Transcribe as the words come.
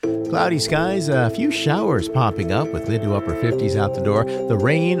Cloudy skies, a few showers popping up with mid to upper 50s out the door. The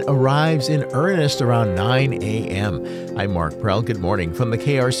rain arrives in earnest around 9 a.m. I'm Mark Prell. Good morning from the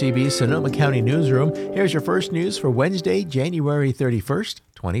KRCB Sonoma County Newsroom. Here's your first news for Wednesday, January 31st,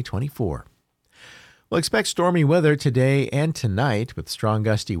 2024. We'll expect stormy weather today and tonight with strong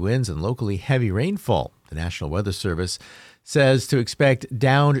gusty winds and locally heavy rainfall. The National Weather Service says to expect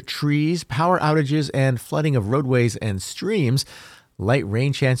downed trees, power outages, and flooding of roadways and streams. Light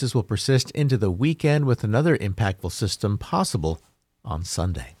rain chances will persist into the weekend with another impactful system possible on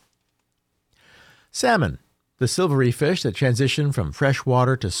Sunday. Salmon, the silvery fish that transition from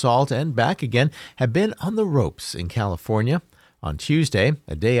freshwater to salt and back again, have been on the ropes in California. On Tuesday,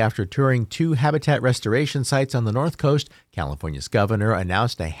 a day after touring 2 habitat restoration sites on the North Coast, California's governor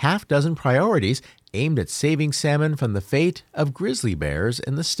announced a half-dozen priorities aimed at saving salmon from the fate of grizzly bears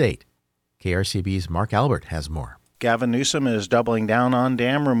in the state. KRCB's Mark Albert has more. Gavin Newsom is doubling down on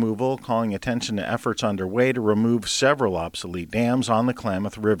dam removal, calling attention to efforts underway to remove several obsolete dams on the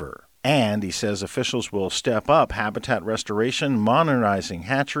Klamath River. And he says officials will step up habitat restoration, modernizing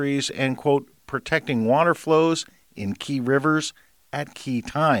hatcheries, and, quote, protecting water flows in key rivers at key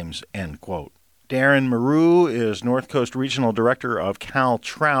times, end quote. Darren Maru is North Coast Regional Director of Cal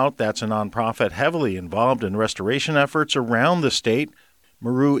Trout. That's a nonprofit heavily involved in restoration efforts around the state.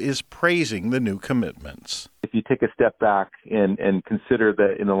 Maru is praising the new commitments. If you take a step back and consider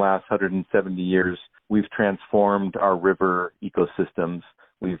that in the last 170 years, we've transformed our river ecosystems.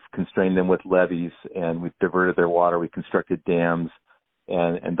 We've constrained them with levees, and we've diverted their water. We constructed dams,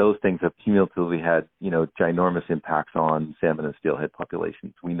 and those things have cumulatively had, ginormous impacts on salmon and steelhead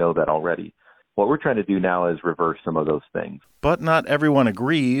populations. We know that already. What we're trying to do now is reverse some of those things. But not everyone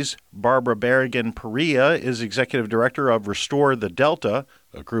agrees. Barbara Berrigan-Perea is Executive Director of Restore the Delta,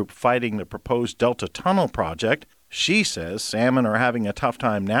 a group fighting the proposed Delta Tunnel project. She says salmon are having a tough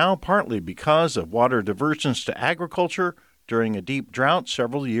time now, partly because of water diversions to agriculture during a deep drought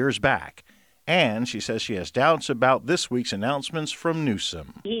several years back. And she says she has doubts about this week's announcements from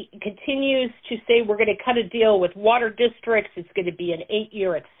Newsom. He continues to say we're going to cut a deal with water districts. It's going to be an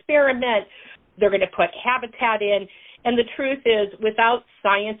 8-year experiment. They're going to put habitat in. And the truth is, without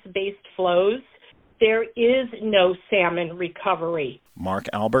science-based flows, there is no salmon recovery. Mark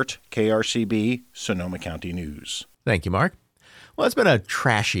Albert, KRCB, Sonoma County News. Thank you, Mark. Well, it's been a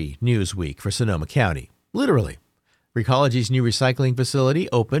trashy news week for Sonoma County, literally. Recology's new recycling facility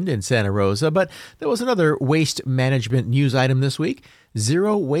opened in Santa Rosa, but there was another waste management news item this week.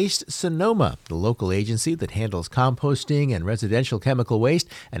 Zero Waste Sonoma, the local agency that handles composting and residential chemical waste,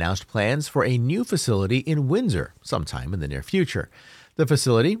 announced plans for a new facility in Windsor sometime in the near future. The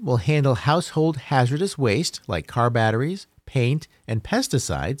facility will handle household hazardous waste like car batteries, paint, and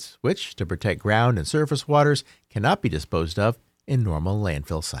pesticides, which, to protect ground and surface waters, cannot be disposed of in normal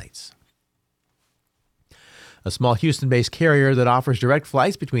landfill sites. A small Houston-based carrier that offers direct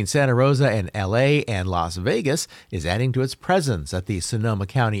flights between Santa Rosa and L.A. and Las Vegas is adding to its presence at the Sonoma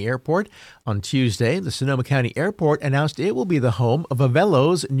County Airport. On Tuesday, the Sonoma County Airport announced it will be the home of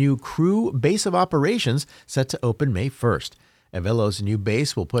Avelo's new crew base of operations set to open May 1st. Avelo's new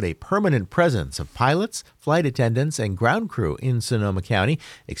base will put a permanent presence of pilots, flight attendants, and ground crew in Sonoma County,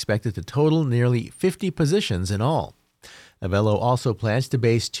 expected to total nearly 50 positions in all. Avelo also plans to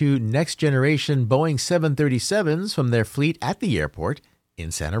base 2 next-generation Boeing 737s from their fleet at the airport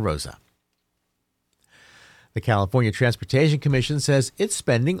in Santa Rosa. The California Transportation Commission says it's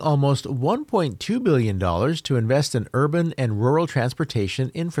spending almost $1.2 billion to invest in urban and rural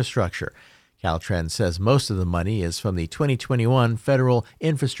transportation infrastructure. Caltrans says most of the money is from the 2021 Federal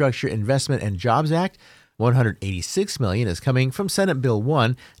Infrastructure Investment and Jobs Act. $186 million is coming from Senate Bill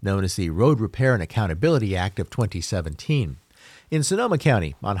 1, known as the Road Repair and Accountability Act of 2017. In Sonoma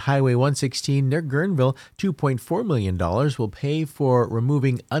County, on Highway 116 near Guerneville, $2.4 million will pay for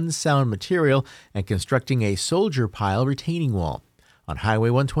removing unsound material and constructing a soldier pile retaining wall. On Highway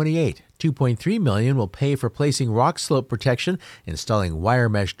 128, $2.3 million will pay for placing rock slope protection, installing wire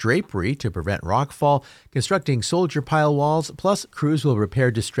mesh drapery to prevent rockfall, constructing soldier pile walls, plus crews will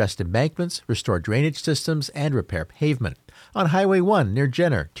repair distressed embankments, restore drainage systems, and repair pavement. On Highway 1 near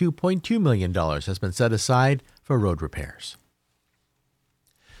Jenner, $2.2 million has been set aside for road repairs.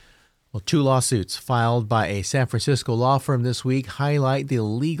 Well, 2 lawsuits filed by a San Francisco law firm this week highlight the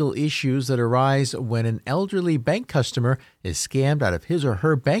legal issues that arise when an elderly bank customer is scammed out of his or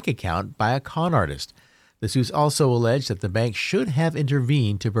her bank account by a con artist. The suits also allege that the bank should have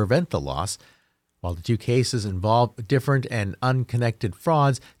intervened to prevent the loss. While the 2 cases involve different and unconnected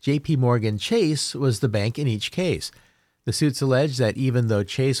frauds, J.P. Morgan Chase was the bank in each case. The suits allege that even though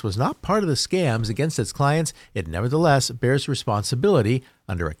Chase was not part of the scams against its clients, it nevertheless bears responsibility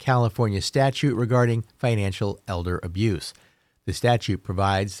under a California statute regarding financial elder abuse. The statute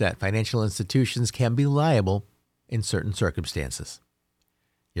provides that financial institutions can be liable in certain circumstances.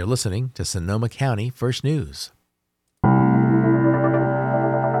 You're listening to Sonoma County First News.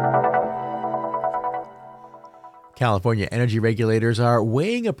 California energy regulators are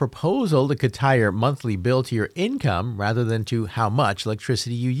weighing a proposal that could tie your monthly bill to your income rather than to how much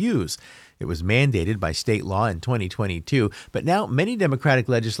electricity you use. It was mandated by state law in 2022, but now many Democratic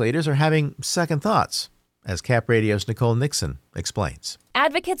legislators are having second thoughts, as Cap Radio's Nicole Nixon explains.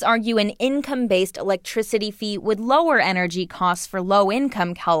 Advocates argue an income-based electricity fee would lower energy costs for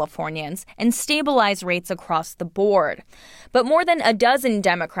low-income Californians and stabilize rates across the board. But more than a dozen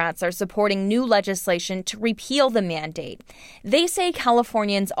Democrats are supporting new legislation to repeal the mandate. They say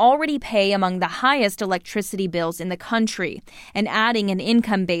Californians already pay among the highest electricity bills in the country, and adding an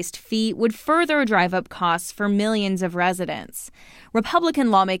income-based fee would further drive up costs for millions of residents.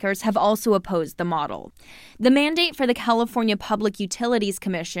 Republican lawmakers have also opposed the model. The mandate for the California Public Utilities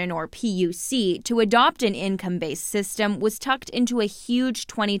Commission, or PUC, to adopt an income-based system was tucked into a huge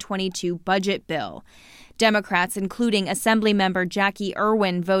 2022 budget bill. Democrats, including Assemblymember Jackie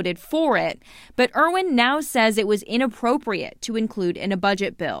Irwin, voted for it, but Irwin now says it was inappropriate to include in a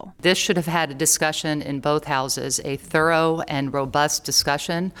budget bill. This should have had a discussion in both houses, a thorough and robust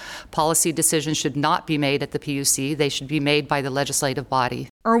discussion. Policy decisions should not be made at the PUC. They should be made by the legislative body.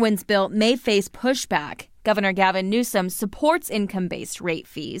 Irwin's bill may face pushback. Governor Gavin Newsom supports income-based rate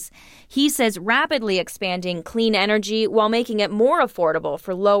fees. He says rapidly expanding clean energy while making it more affordable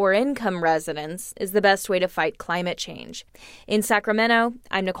for lower-income residents is the best way to fight climate change. In Sacramento,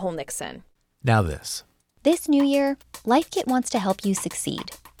 I'm Nicole Nixon. Now this. This new year, LifeKit wants to help you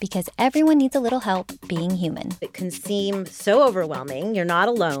succeed because everyone needs a little help being human. It can seem so overwhelming. You're not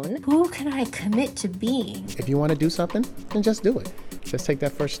alone. Who can I commit to being? If you want to do something, then just do it. Just take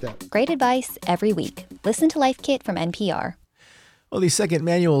that first step. Great advice every week. Listen to LifeKit from NPR. Well, the second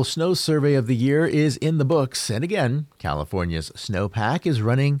annual snow survey of the year is in the books. And again, California's snowpack is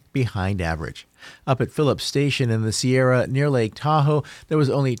running behind average. Up at Phillips Station in the Sierra near Lake Tahoe, there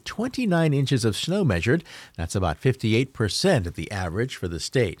was only 29 inches of snow measured. That's about 58% of the average for the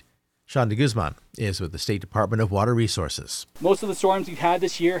state. Sean de Guzman is with the State Department of Water Resources. Most of the storms we've had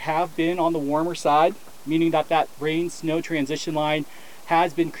this year have been on the warmer side, meaning that rain-snow transition line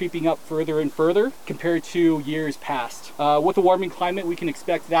has been creeping up further and further compared to years past. With the warming climate, we can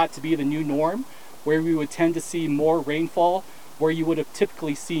expect that to be the new norm, where we would tend to see more rainfall where you would have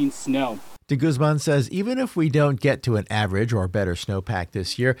typically seen snow. De Guzman says even if we don't get to an average or better snowpack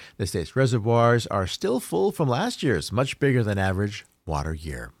this year, the state's reservoirs are still full from last year's much bigger than average water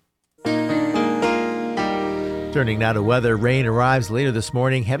year. Turning now to weather, rain arrives later this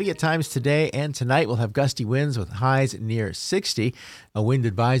morning. Heavy at times today and tonight. We'll have gusty winds with highs near 60. A wind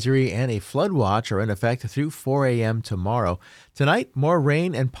advisory and a flood watch are in effect through 4 a.m. tomorrow. Tonight, more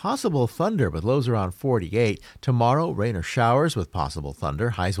rain and possible thunder with lows around 48. Tomorrow, rain or showers with possible thunder.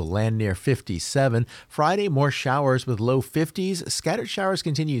 Highs will land near 57. Friday, more showers with low 50s. Scattered showers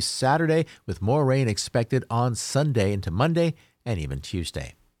continue Saturday with more rain expected on Sunday into Monday and even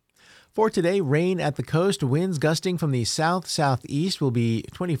Tuesday. For today, rain at the coast, winds gusting from the south-southeast will be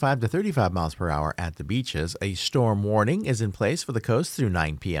 25 to 35 miles per hour at the beaches. A storm warning is in place for the coast through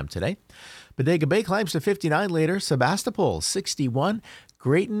 9 p.m. today. Bodega Bay climbs to 59 later, Sebastopol 61,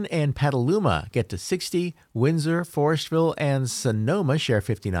 Grayton and Petaluma get to 60, Windsor, Forestville, and Sonoma share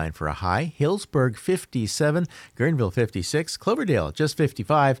 59 for a high, Hillsburg 57, Guerneville 56, Cloverdale just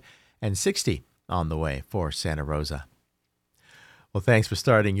 55, and 60 on the way for Santa Rosa. Well, thanks for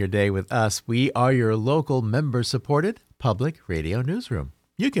starting your day with us. We are your local member-supported public radio newsroom.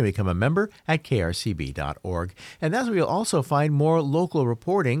 You can become a member at krcb.org. And that's where you'll also find more local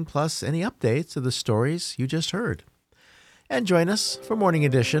reporting, plus any updates of the stories you just heard. And join us for Morning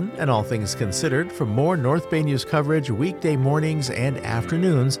Edition and All Things Considered for more North Bay news coverage weekday mornings and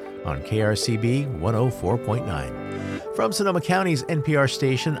afternoons on KRCB 104.9. From Sonoma County's NPR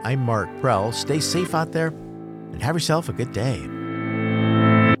station, I'm Mark Prell. Stay safe out there and have yourself a good day.